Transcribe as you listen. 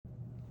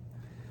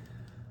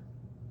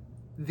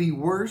The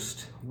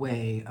worst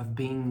way of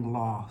being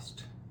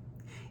lost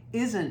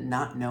isn't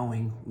not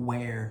knowing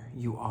where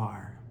you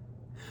are,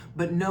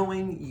 but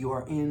knowing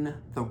you're in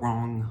the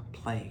wrong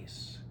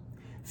place,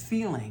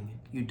 feeling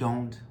you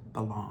don't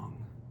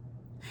belong.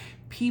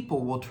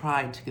 People will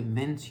try to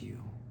convince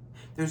you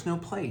there's no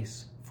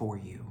place for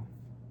you.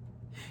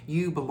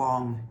 You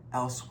belong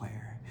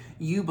elsewhere.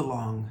 You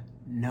belong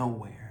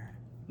nowhere.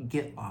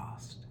 Get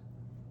lost.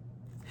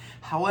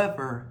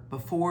 However,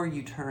 before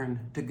you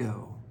turn to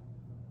go,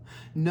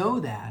 know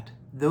that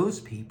those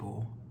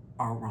people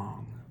are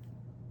wrong.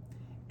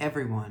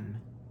 Everyone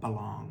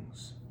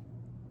belongs.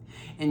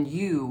 And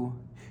you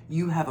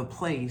have a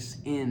place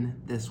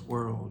in this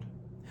world,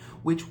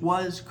 which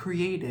was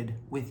created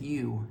with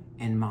you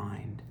in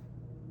mind.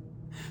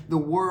 The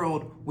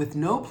world with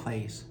no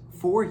place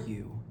for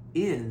you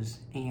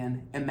is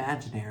an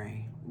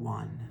imaginary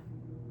one.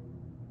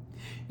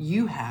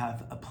 You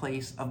have a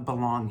place of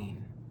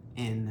belonging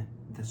in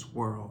this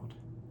world.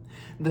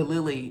 The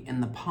lily in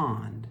the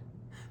pond,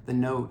 the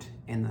note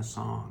in the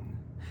song,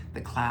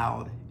 the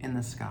cloud in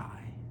the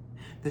sky,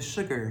 the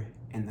sugar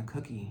in the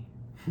cookie.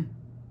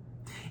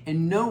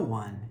 And no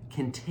one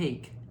can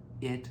take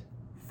it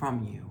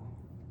from you.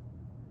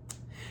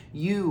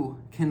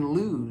 You can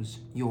lose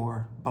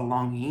your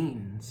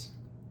belongings,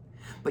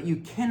 but you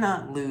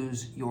cannot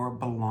lose your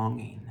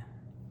belonging.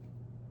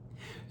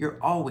 You're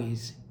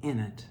always in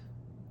it.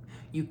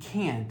 You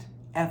can't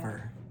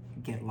ever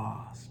get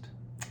lost.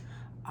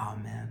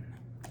 Amen.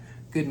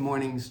 Good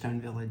morning, Stone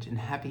Village, and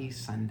happy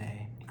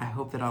Sunday. I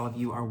hope that all of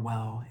you are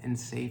well and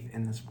safe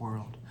in this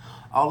world.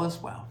 All is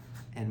well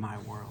in my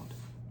world.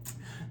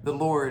 The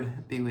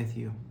Lord be with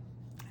you,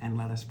 and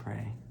let us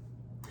pray.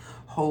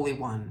 Holy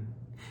One,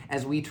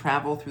 as we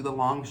travel through the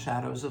long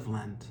shadows of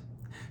Lent,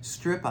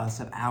 strip us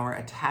of our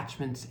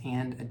attachments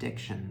and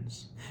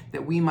addictions,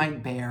 that we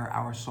might bear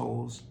our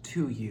souls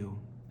to you.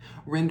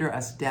 Render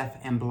us deaf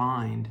and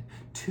blind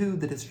to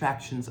the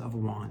distractions of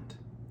want,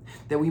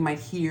 that we might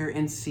hear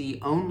and see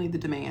only the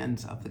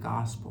demands of the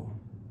gospel,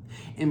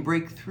 and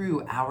break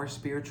through our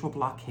spiritual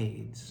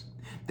blockades,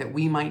 that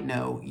we might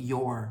know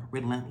your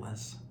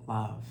relentless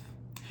love.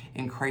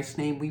 In Christ's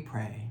name we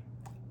pray.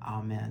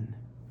 Amen.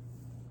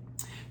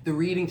 The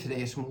reading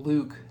today is from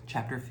Luke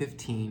chapter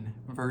 15,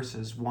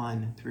 verses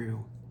 1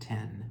 through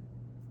 10.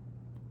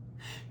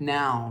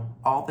 Now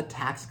all the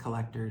tax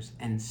collectors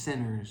and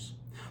sinners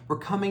were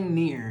coming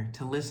near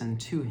to listen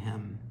to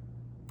him.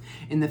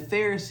 And the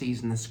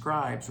Pharisees and the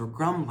scribes were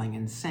grumbling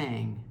and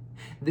saying,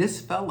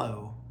 "This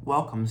fellow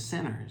welcomes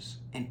sinners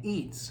and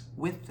eats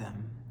with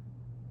them."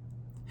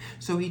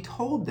 So he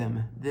told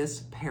them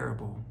this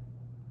parable.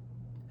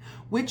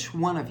 Which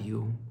one of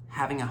you,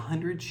 having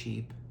 100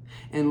 sheep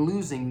and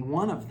losing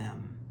one of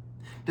them,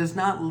 does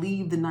not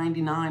leave the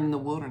 99 in the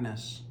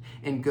wilderness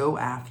and go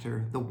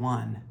after the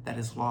one that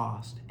is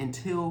lost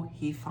until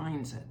he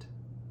finds it?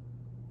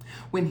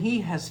 When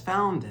he has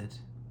found it,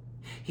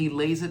 he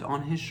lays it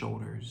on his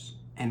shoulders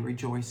and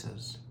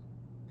rejoices.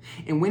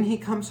 And when he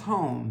comes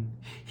home,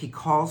 he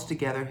calls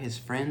together his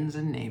friends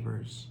and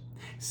neighbors,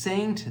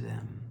 saying to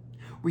them,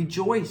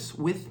 "Rejoice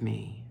with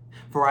me,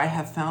 for I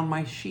have found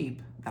my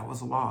sheep that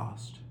was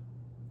lost."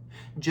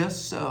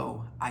 Just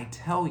so, I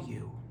tell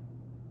you,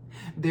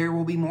 there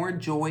will be more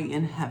joy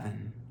in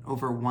heaven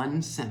over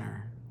one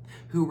sinner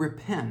who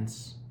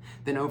repents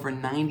than over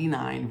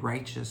 99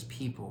 righteous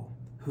people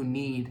who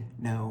need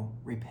no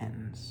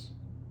repentance.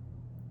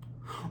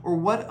 Or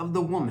what of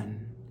the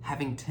woman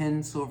having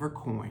 10 silver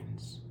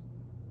coins?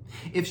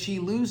 If she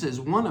loses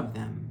one of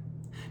them,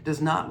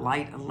 does not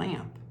light a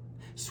lamp,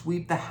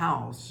 sweep the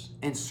house,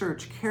 and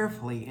search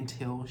carefully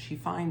until she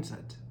finds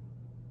it?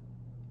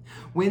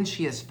 When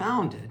she has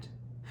found it,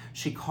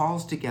 she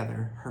calls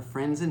together her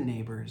friends and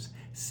neighbors,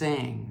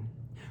 saying,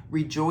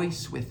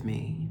 "Rejoice with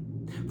me,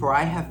 for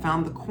I have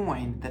found the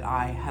coin that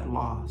I had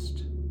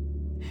lost."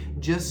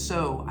 Just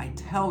so, I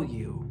tell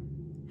you,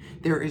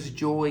 there is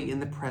joy in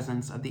the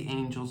presence of the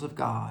angels of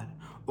God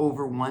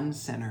over one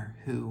sinner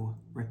who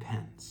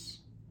repents.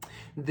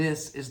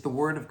 This is the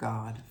word of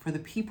God for the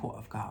people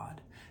of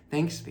God.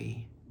 Thanks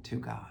be to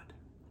God.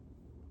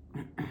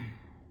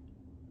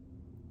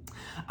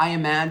 I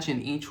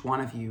imagine each one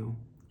of you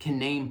can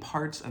name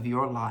parts of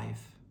your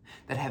life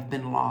that have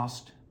been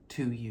lost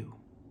to you.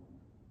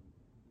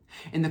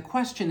 And the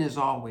question is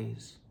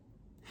always,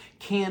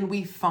 can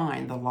we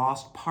find the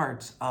lost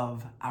parts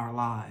of our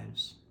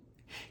lives?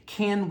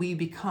 Can we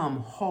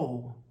become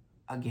whole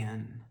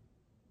again?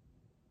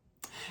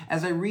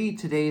 As I read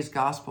today's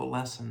gospel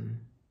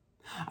lesson,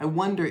 I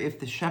wonder if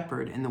the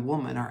shepherd and the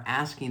woman are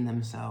asking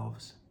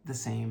themselves the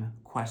same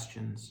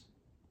questions.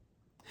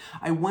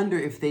 I wonder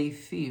if they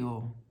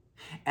feel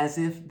as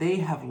if they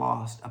have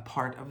lost a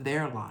part of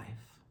their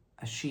life,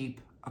 a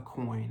sheep, a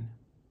coin.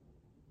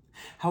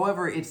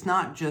 However, it's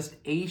not just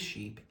a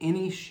sheep,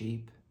 any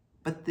sheep,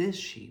 but this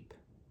sheep,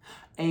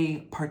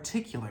 a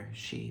particular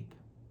sheep.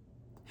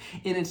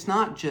 And it's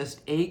not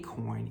just a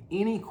coin,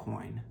 any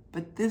coin,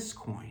 but this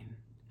coin,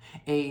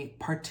 a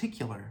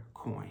particular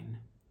coin.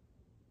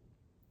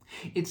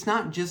 It's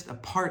not just a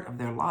part of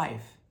their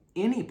life,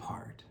 any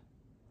part,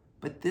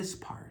 but this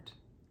part,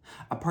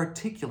 a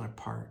particular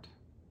part.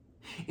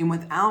 And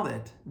without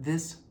it,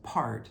 this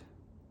part,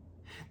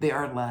 they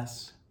are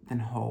less than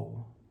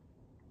whole.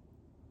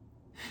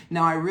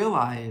 Now I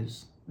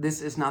realize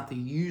this is not the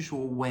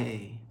usual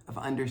way of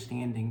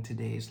understanding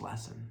today's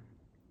lesson.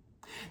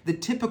 The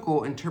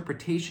typical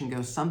interpretation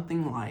goes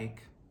something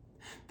like,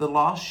 the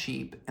lost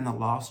sheep and the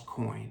lost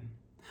coin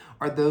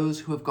are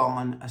those who have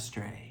gone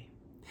astray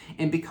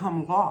and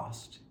become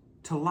lost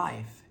to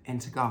life and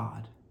to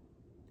God.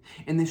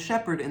 And the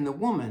shepherd and the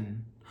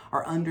woman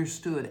are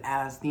understood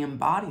as the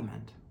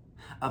embodiment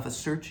of a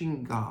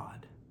searching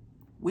God,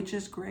 which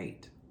is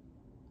great.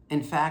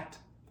 In fact,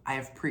 I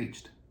have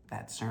preached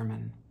that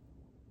sermon.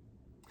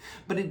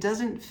 But it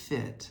doesn't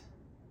fit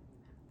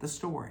the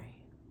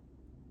story.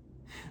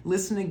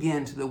 Listen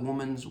again to the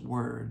woman's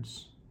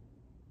words.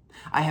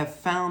 I have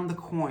found the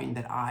coin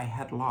that I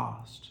had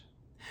lost.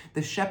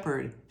 The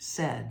shepherd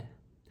said,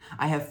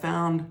 I have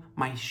found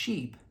my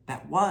sheep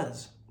that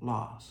was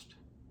lost.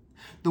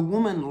 The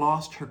woman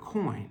lost her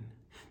coin.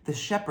 The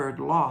shepherd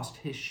lost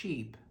his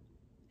sheep.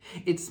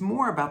 It's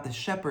more about the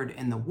shepherd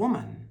and the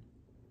woman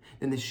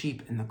than the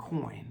sheep and the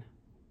coin.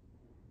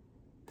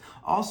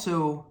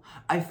 Also,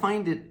 I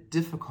find it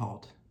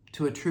difficult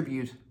to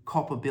attribute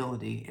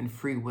culpability and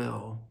free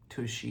will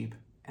to a sheep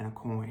and a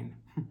coin.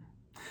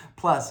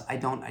 Plus, I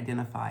don't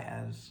identify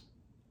as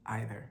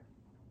either.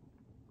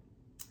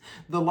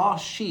 The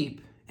lost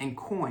sheep and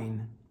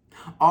coin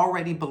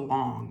already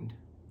belonged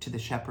to the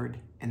shepherd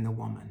and the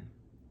woman.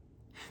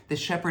 The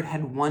shepherd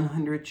had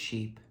 100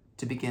 sheep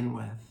to begin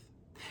with,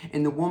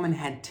 and the woman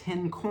had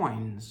 10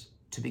 coins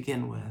to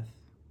begin with.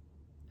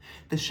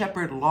 The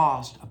shepherd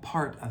lost a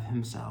part of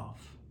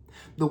himself.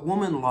 The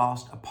woman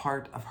lost a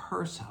part of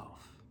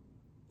herself.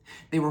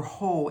 They were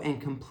whole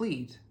and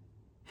complete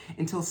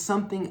until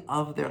something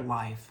of their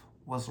life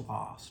was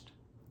lost.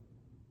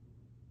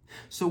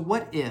 So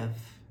what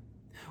if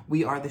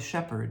we are the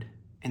shepherd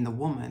and the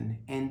woman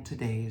in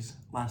today's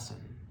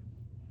lesson?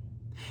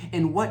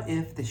 And what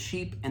if the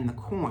sheep and the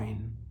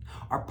coin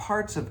are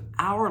parts of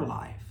our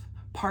life,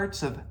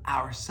 parts of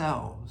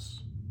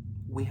ourselves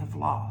we have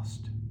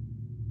lost?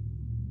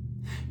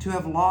 To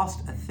have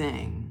lost a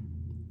thing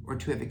or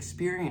to have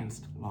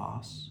experienced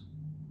loss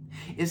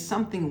is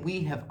something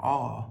we have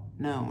all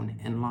known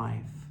in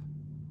life.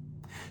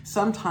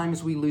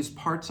 Sometimes we lose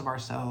parts of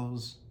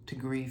ourselves to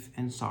grief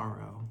and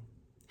sorrow,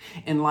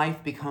 and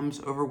life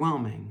becomes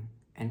overwhelming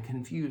and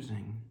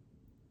confusing.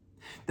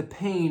 The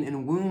pain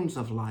and wounds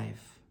of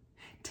life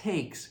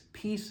takes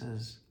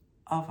pieces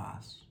of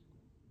us.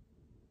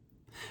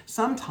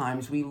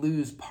 Sometimes we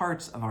lose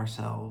parts of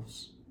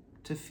ourselves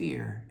to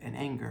fear and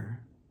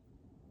anger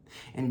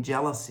and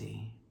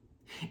jealousy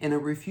and a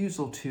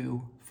refusal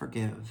to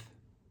forgive,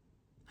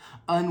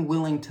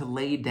 unwilling to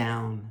lay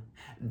down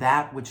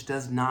that which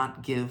does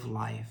not give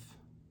life,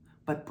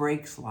 but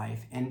breaks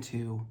life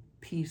into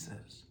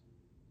pieces.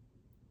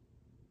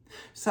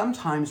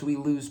 Sometimes we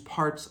lose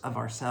parts of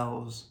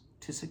ourselves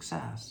to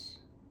success,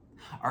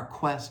 our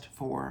quest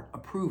for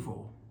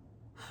approval,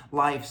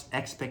 life's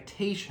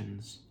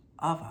expectations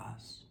of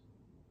us,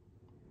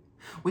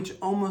 which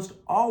almost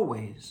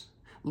always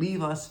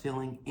leave us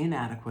feeling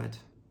inadequate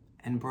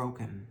and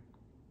broken.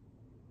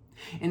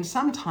 And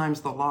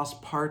sometimes the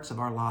lost parts of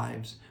our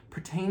lives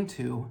pertain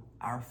to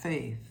our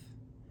faith,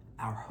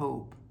 our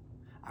hope,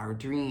 our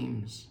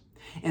dreams,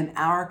 and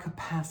our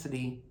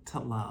capacity to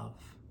love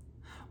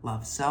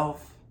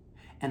self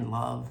and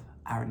love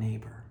our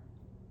neighbor.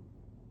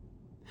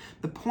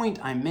 The point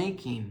I'm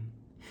making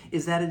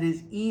is that it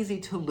is easy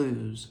to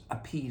lose a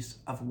piece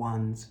of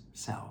one's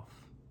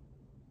self.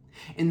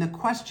 And the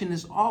question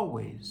is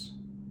always,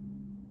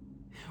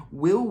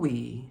 will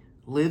we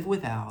live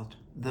without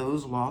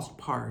those lost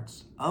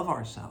parts of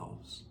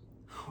ourselves,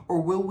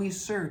 or will we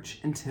search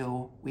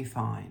until we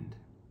find?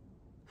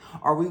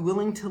 Are we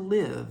willing to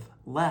live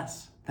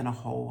less than a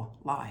whole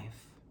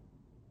life?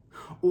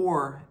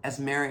 Or, as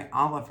Mary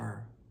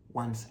Oliver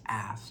once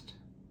asked,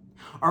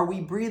 are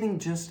we breathing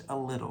just a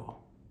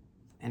little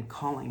and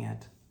calling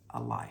it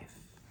a life?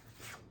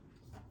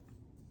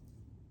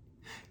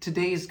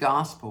 Today's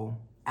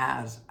gospel,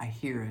 as I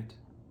hear it,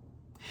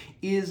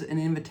 is an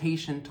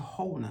invitation to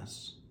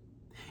wholeness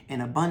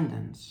and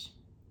abundance,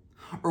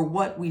 or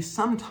what we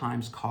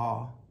sometimes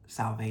call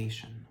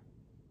salvation.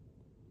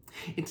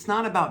 It's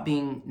not about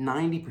being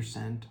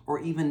 90% or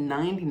even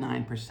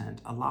 99%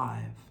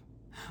 alive,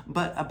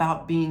 but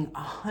about being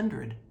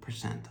 100%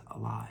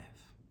 alive.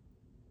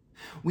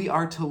 We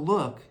are to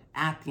look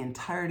at the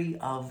entirety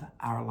of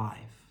our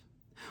life.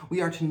 We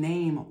are to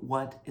name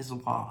what is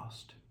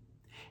lost.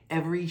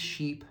 Every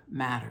sheep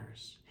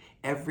matters.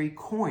 Every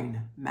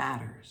coin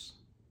matters.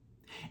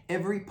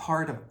 Every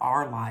part of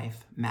our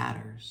life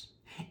matters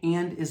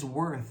and is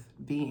worth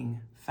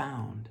being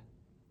found.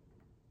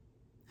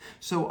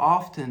 So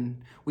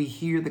often we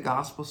hear the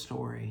gospel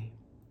story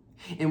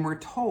and we're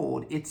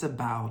told it's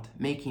about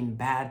making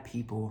bad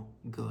people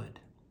good.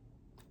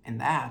 And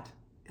that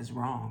is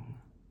wrong.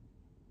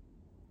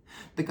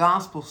 The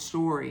gospel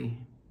story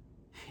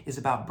is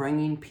about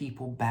bringing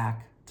people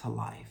back to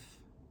life.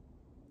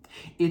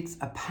 It's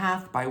a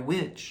path by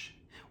which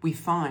we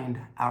find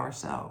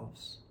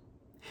ourselves.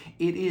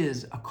 It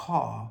is a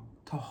call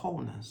to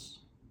wholeness.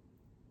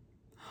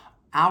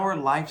 Our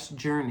life's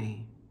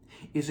journey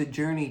is a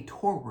journey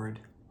toward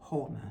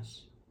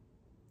wholeness.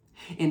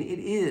 And it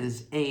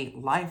is a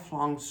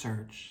lifelong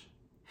search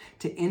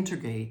to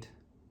integrate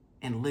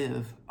and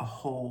live a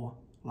whole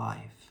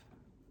life.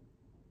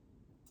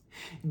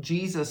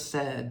 Jesus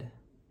said,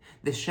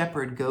 the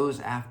shepherd goes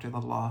after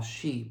the lost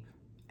sheep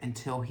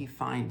until he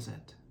finds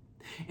it.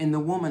 And the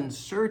woman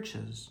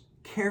searches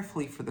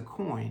carefully for the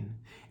coin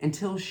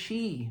until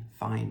she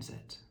finds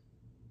it.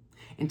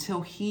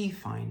 Until he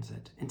finds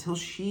it. Until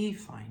she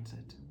finds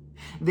it.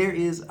 There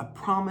is a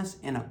promise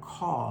and a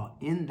call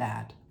in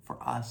that for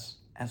us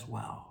as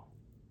well.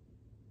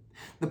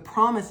 The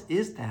promise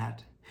is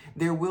that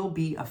there will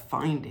be a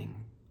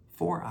finding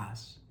for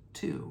us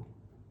too.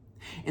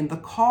 And the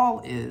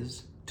call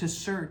is to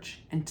search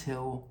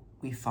until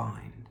we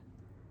find.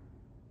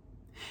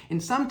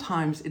 And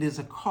sometimes it is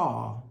a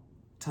call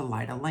to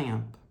light a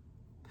lamp,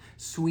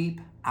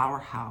 sweep our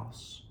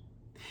house,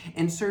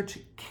 and search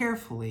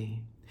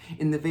carefully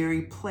in the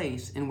very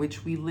place in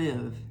which we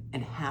live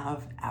and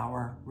have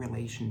our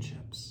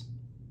relationships,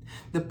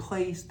 the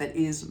place that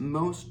is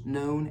most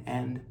known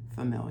and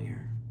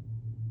familiar.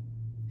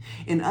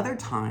 In other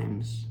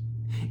times,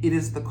 it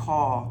is the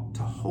call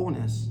to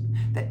wholeness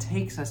that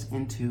takes us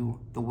into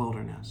the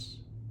wilderness,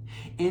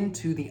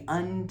 into the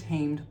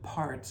untamed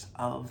parts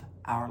of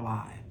our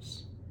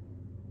lives.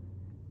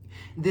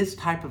 This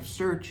type of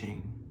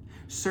searching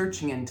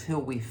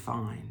until we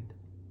find,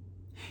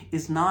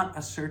 is not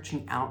a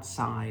searching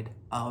outside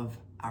of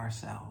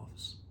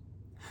ourselves,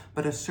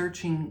 but a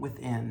searching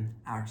within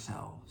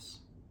ourselves,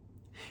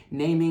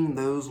 naming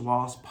those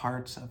lost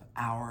parts of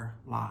our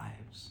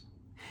lives,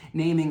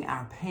 naming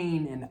our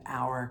pain and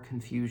our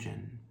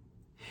confusion,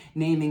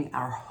 naming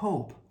our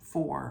hope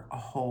for a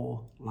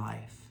whole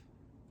life.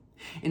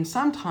 And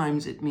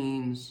sometimes it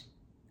means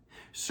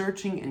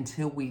searching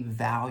until we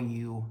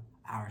value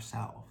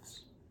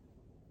ourselves,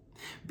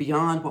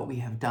 beyond what we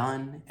have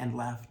done and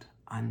left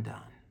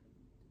undone,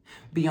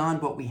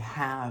 beyond what we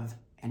have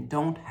and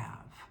don't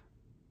have,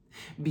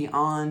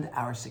 beyond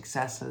our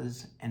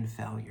successes and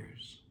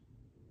failures,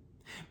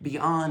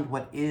 beyond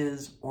what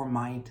is or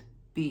might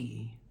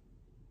be.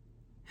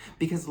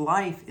 Because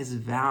life is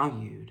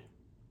valued,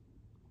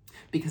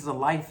 because a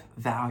life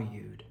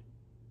valued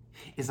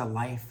is a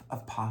life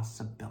of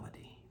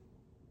possibility.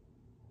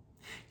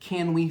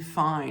 Can we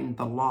find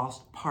the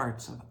lost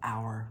parts of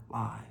our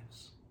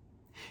lives?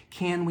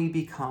 Can we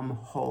become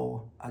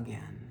whole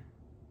again?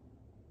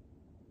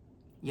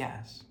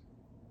 Yes.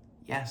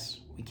 Yes,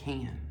 we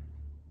can.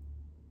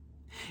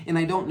 And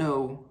I don't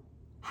know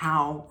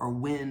how or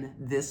when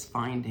this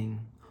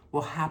finding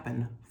will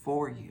happen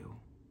for you,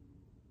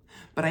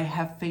 but I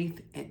have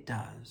faith it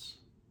does,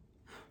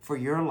 for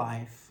your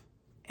life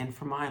and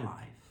for my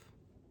life.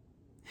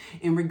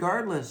 And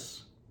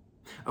regardless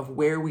of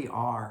where we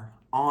are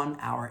on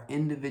our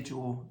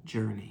individual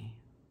journey,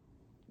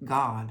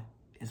 God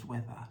is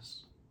with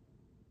us.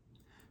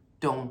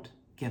 Don't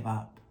give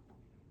up.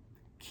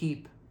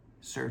 Keep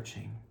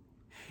searching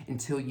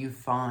until you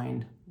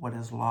find what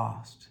is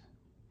lost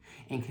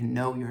and can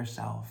know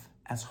yourself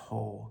as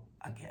whole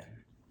again.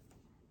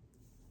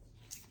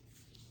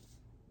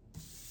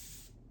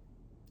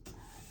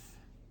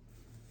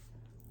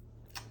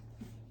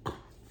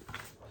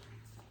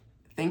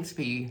 Thanks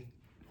be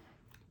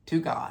to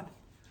God.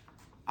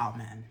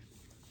 Amen.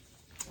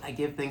 I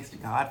give thanks to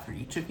God for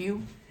each of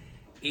you,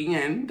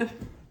 and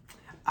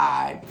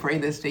I pray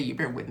this day you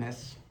bear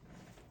witness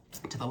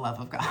to the love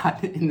of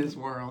God in this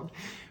world.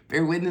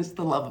 Bear witness to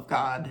the love of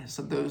God,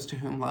 so those to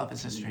whom love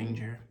is a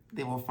stranger,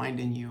 they will find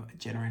in you a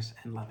generous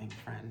and loving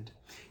friend.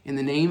 In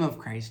the name of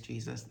Christ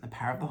Jesus, and the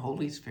power of the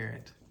Holy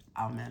Spirit,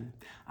 amen.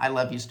 I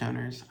love you,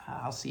 stoners.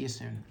 I'll see you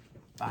soon.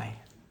 Bye.